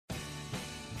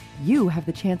you have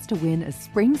the chance to win a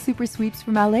spring super sweeps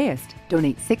from LAist.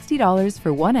 Donate $60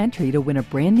 for one entry to win a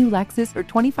brand new Lexus or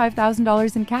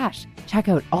 $25,000 in cash. Check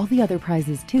out all the other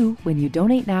prizes too when you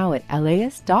donate now at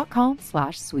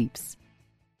LAist.com/sweeps.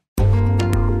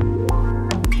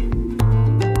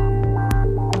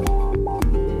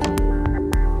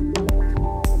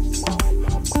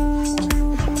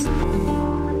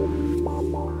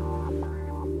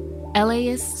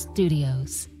 LAist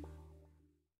Studios.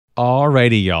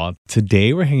 Alrighty, y'all.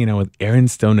 Today we're hanging out with Erin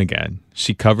Stone again.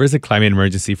 She covers the climate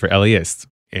emergency for LAist.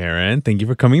 Erin, thank you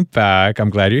for coming back. I'm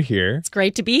glad you're here. It's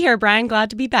great to be here, Brian. Glad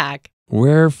to be back.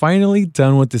 We're finally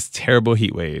done with this terrible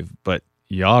heat wave, but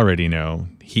y'all already know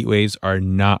heat waves are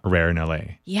not rare in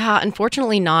LA. Yeah,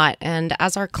 unfortunately not. And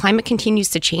as our climate continues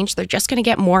to change, they're just going to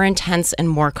get more intense and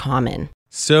more common.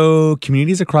 So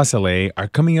communities across LA are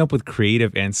coming up with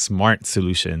creative and smart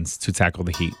solutions to tackle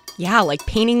the heat. Yeah, like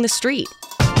painting the street.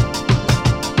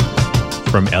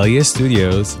 From LAist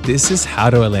Studios, this is How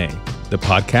to LA, the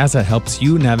podcast that helps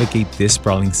you navigate this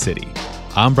sprawling city.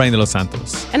 I'm Brian de los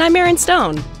Santos. And I'm Erin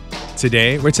Stone.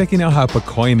 Today, we're checking out how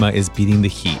Pacoima is beating the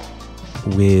heat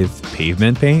with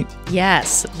pavement paint.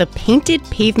 Yes, the Painted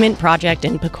Pavement Project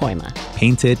in Pacoima.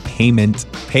 Painted Pavement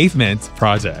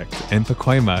Project in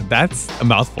Pacoima. That's a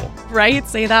mouthful. Right?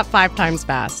 Say that 5 times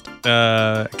fast.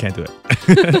 Can't do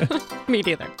it. Me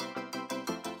neither.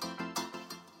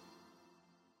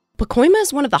 Pacoima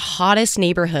is one of the hottest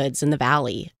neighborhoods in the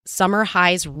valley. Summer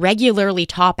highs regularly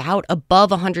top out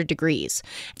above 100 degrees.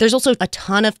 There's also a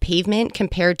ton of pavement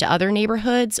compared to other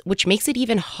neighborhoods, which makes it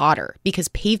even hotter because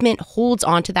pavement holds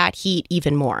onto that heat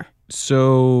even more.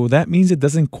 So that means it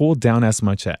doesn't cool down as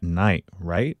much at night,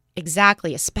 right?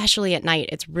 Exactly. Especially at night,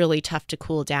 it's really tough to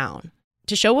cool down.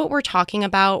 To show what we're talking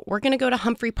about, we're going to go to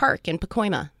Humphrey Park in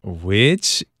Pacoima.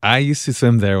 Which I used to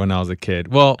swim there when I was a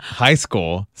kid. Well, high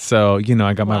school. So,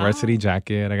 I got my varsity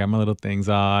jacket. I got my little things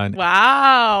on.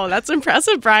 Wow, that's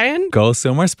impressive, Brian. Go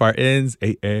somewhere, Spartans.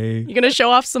 AA. You going to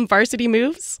show off some varsity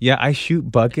moves? Yeah, I shoot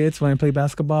buckets when I play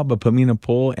basketball, but put me in a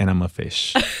pool and I'm a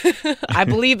fish. I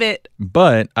believe it.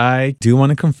 But I do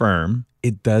want to confirm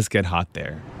it does get hot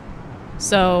there.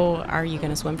 So, are you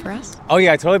going to swim for us? Oh,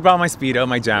 yeah, I totally brought my Speedo,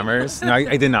 my jammers. No,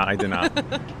 I did not.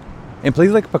 In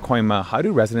places like Pacoima, how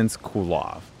do residents cool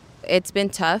off? It's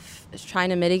been tough trying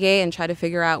to mitigate and try to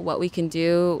figure out what we can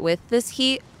do with this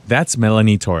heat. That's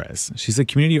Melanie Torres. She's a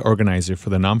community organizer for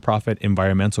the nonprofit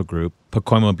environmental group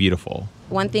Pacoima Beautiful.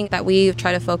 One thing that we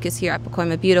try to focus here at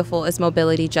Pacoima Beautiful is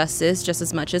mobility justice, just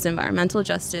as much as environmental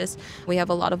justice. We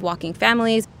have a lot of walking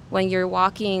families. When you're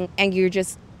walking and you're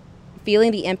just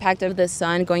feeling the impact of the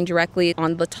sun going directly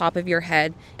on the top of your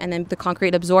head, and then the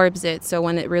concrete absorbs it. So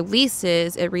when it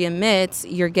releases, it re-emits,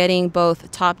 you're getting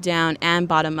both top-down and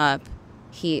bottom-up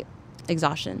heat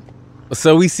exhaustion.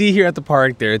 So we see here at the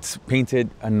park there, it's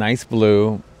painted a nice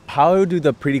blue. How do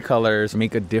the pretty colors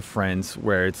make a difference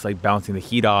where it's like bouncing the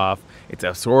heat off, it's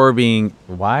absorbing?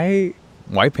 Why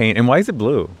paint, and why is it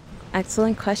blue?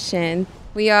 Excellent question.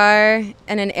 We are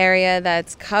in an area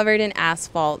that's covered in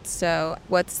asphalt. So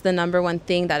what's the number one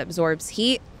thing that absorbs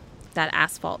heat? That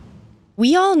asphalt.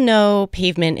 We all know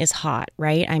pavement is hot,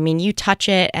 right? I mean, you touch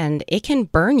it and it can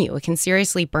burn you. It can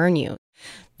seriously burn you.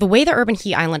 The way the urban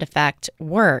heat island effect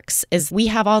works is we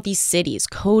have all these cities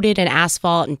coated in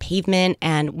asphalt and pavement,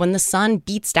 and when the sun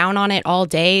beats down on it all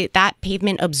day, that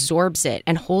pavement absorbs it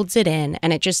and holds it in,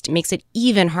 and it just makes it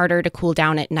even harder to cool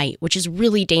down at night, which is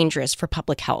really dangerous for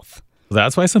public health.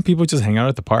 That's why some people just hang out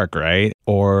at the park, right?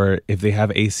 Or if they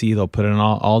have AC, they'll put it on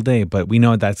all day. But we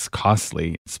know that's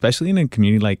costly, especially in a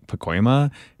community like Pacoima.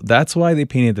 That's why they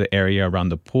painted the area around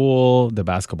the pool, the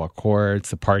basketball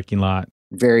courts, the parking lot.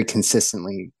 Very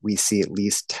consistently, we see at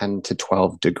least 10 to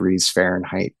 12 degrees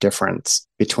Fahrenheit difference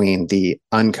between the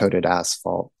uncoated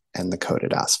asphalt and the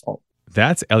coated asphalt.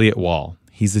 That's Eliot Wall.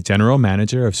 He's the general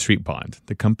manager of Street Bond,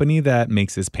 the company that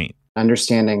makes this paint.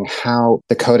 Understanding how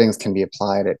the coatings can be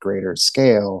applied at greater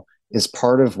scale is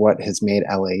part of what has made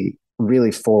LA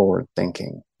really forward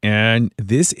thinking. And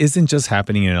this isn't just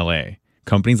happening in LA.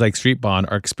 Companies like Street Bond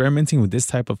are experimenting with this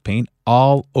type of paint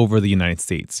all over the United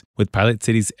States, with pilot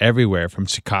cities everywhere from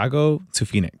Chicago to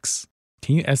Phoenix.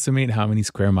 Can you estimate how many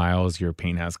square miles your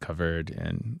paint has covered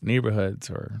in neighborhoods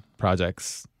or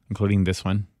projects, including this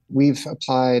one? We've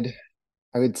applied,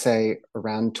 I would say,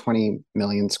 around 20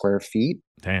 million square feet.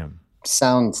 Damn.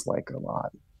 Sounds like a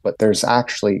lot, but there's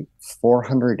actually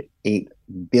 408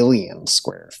 billion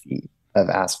square feet of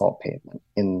asphalt pavement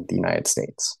in the United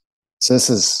States. So this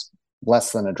is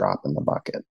less than a drop in the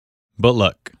bucket. But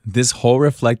look, this whole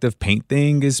reflective paint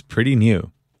thing is pretty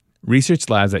new. Research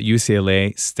labs at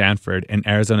UCLA, Stanford, and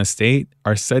Arizona State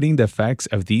are studying the effects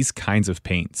of these kinds of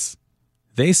paints.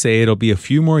 They say it'll be a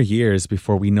few more years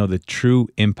before we know the true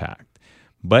impact,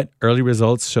 but early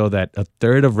results show that a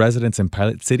third of residents in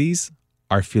pilot cities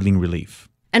are feeling relief.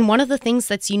 And one of the things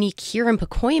that's unique here in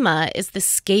Pacoima is the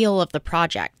scale of the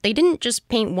project. They didn't just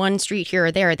paint one street here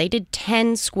or there. They did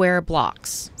 10 square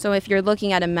blocks. So if you're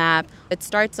looking at a map, it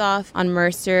starts off on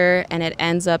Mercer and it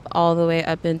ends up all the way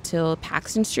up until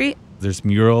Paxton Street. There's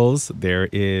murals, there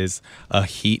is a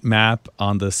heat map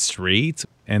on the street,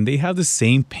 and they have the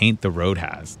same paint the road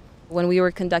has. When we were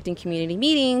conducting community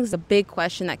meetings, the big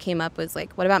question that came up was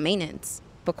like, what about maintenance?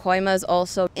 Pacoima is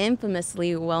also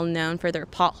infamously well known for their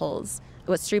potholes.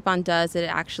 What Street Bond does, it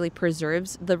actually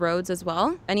preserves the roads as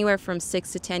well. Anywhere from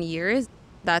 6 to 10 years,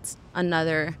 that's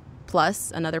another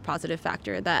plus, another positive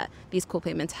factor that these cool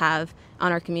pavements have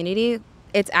on our community.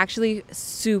 It's actually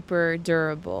super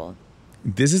durable.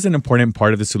 This is an important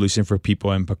part of the solution for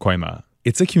people in Pacoima.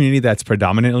 It's a community that's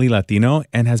predominantly Latino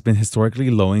and has been historically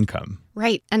low income.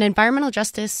 Right. And environmental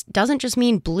justice doesn't just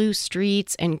mean blue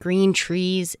streets and green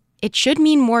trees. It should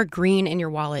mean more green in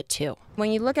your wallet, too.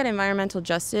 When you look at environmental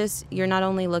justice, you're not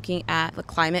only looking at the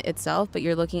climate itself, but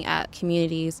you're looking at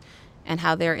communities and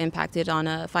how they're impacted on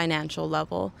a financial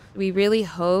level. We really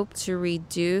hope to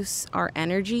reduce our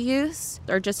energy use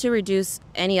or just to reduce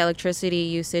any electricity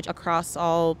usage across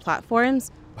all platforms.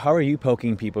 How are you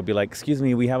poking people? Be like, excuse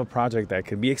me, we have a project that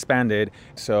could be expanded.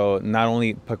 So not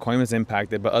only Pacoima is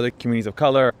impacted, but other communities of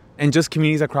color and just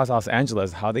communities across Los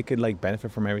Angeles, how they could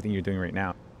benefit from everything you're doing right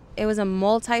now. It was a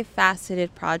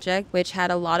multifaceted project which had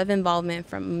a lot of involvement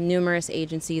from numerous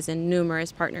agencies and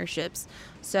numerous partnerships.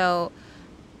 So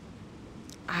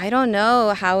I don't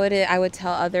know how I would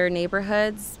tell other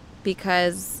neighborhoods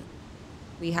because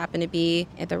we happen to be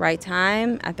at the right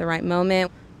time, at the right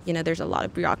moment. You know, there's a lot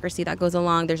of bureaucracy that goes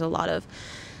along. There's a lot of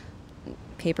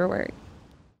paperwork.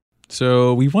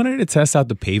 So we wanted to test out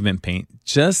the pavement paint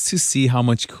just to see how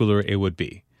much cooler it would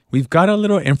be. We've got a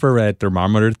little infrared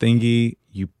thermometer thingy.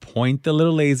 You point the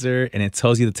little laser and it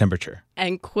tells you the temperature.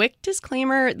 And quick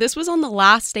disclaimer, this was on the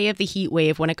last day of the heat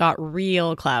wave when it got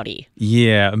real cloudy.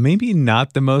 Yeah, maybe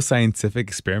not the most scientific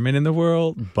experiment in the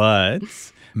world, but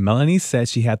Melanie said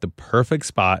she had the perfect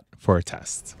spot for a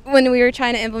test. When we were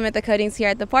trying to implement the coatings here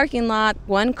at the parking lot,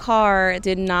 one car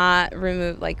did not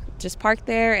remove, just parked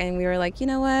there, and we were like, you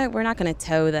know what, we're not going to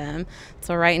tow them.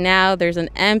 So right now there's an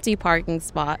empty parking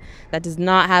spot that does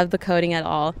not have the coating at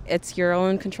all. It's your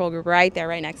own control group right there,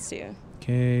 right next to you.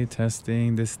 Okay,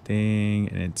 testing this thing,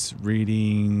 and it's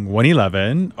reading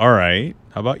 111. All right,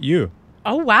 how about you?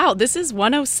 Oh, wow, this is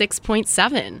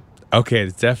 106.7. Okay,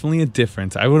 it's definitely a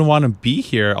difference. I wouldn't want to be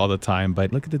here all the time,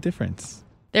 but look at the difference.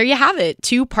 There you have it.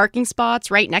 2 parking spots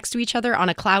right next to each other on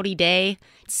a cloudy day,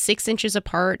 6 inches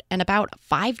apart, and about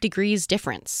 5 degrees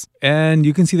difference. And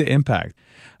you can see the impact.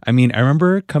 I mean, I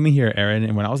remember coming here, Erin,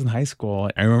 and when I was in high school,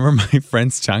 I remember my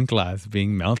friend's chanclas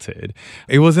being melted.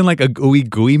 It wasn't like a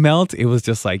gooey melt. It was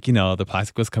just like, the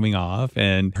plastic was coming off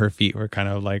and her feet were kind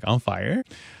of on fire.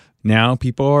 Now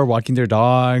people are walking their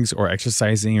dogs or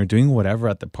exercising or doing whatever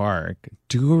at the park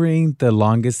during the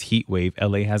longest heat wave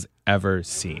LA has ever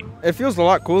seen. It feels a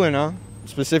lot cooler now.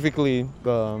 Specifically,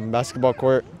 the basketball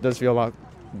court does feel a lot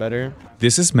better.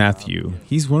 This is Matthew.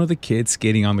 He's one of the kids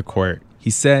skating on the court. He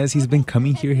says he's been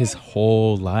coming here his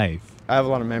whole life. I have a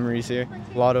lot of memories here,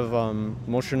 a lot of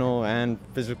emotional and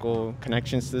physical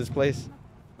connections to this place.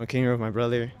 I came here with my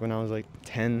brother when I was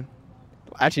 10.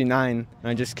 Actually 9, and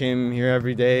I just came here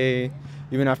every day.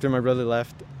 Even after my brother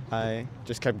left, I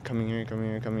just kept coming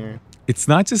here. It's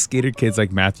not just skater kids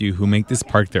like Matthew who make this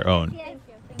park their own.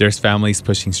 There's families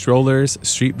pushing strollers,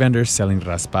 street vendors selling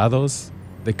raspados,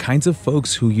 the kinds of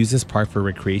folks who use this park for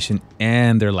recreation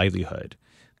and their livelihood.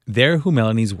 They're who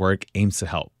Melanie's work aims to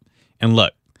help. And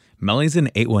look, Melanie's an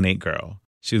 818 girl.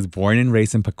 She was born and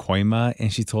raised in Pacoima,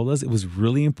 and she told us it was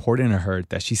really important to her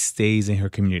that she stays in her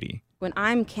community. When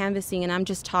I'm canvassing and I'm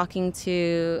just talking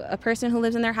to a person who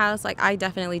lives in their house, I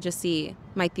definitely just see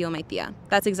my tío, my tía.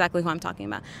 That's exactly who I'm talking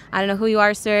about. I don't know who you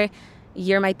are, sir.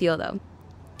 You're my tío, though.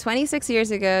 26 years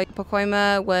ago,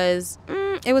 Pacoima was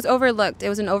overlooked. It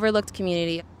was an overlooked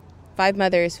community. 5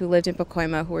 mothers who lived in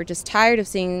Pacoima who were just tired of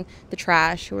seeing the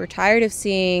trash, who were tired of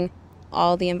seeing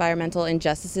all the environmental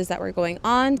injustices that were going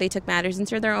on. They took matters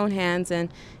into their own hands, and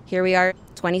here we are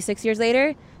 26 years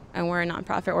later. And we're a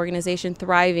nonprofit organization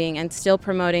thriving and still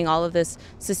promoting all of this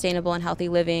sustainable and healthy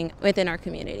living within our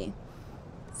community.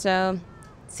 So,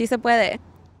 sí se puede.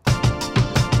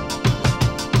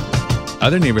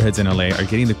 Other neighborhoods in LA are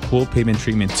getting the cool pavement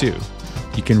treatment too.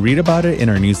 You can read about it in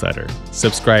our newsletter.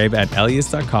 Subscribe at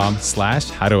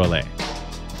LAist.com/howtoLA.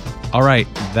 All right,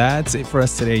 that's it for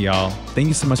us today, y'all. Thank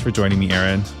you so much for joining me,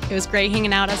 Erin. It was great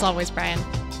hanging out as always, Brian.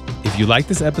 If you like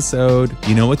this episode,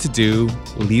 you know what to do.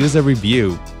 Leave us a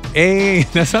review. Hey,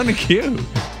 that sounded cute.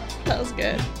 That was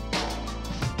good.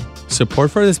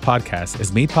 Support for this podcast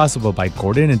is made possible by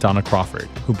Gordon and Donna Crawford,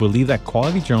 who believe that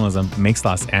quality journalism makes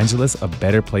Los Angeles a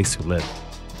better place to live.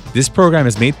 This program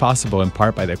is made possible in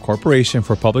part by the Corporation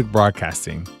for Public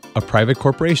Broadcasting, a private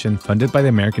corporation funded by the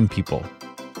American people.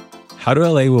 How to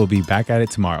LA will be back at it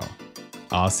tomorrow.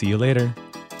 I'll see you later.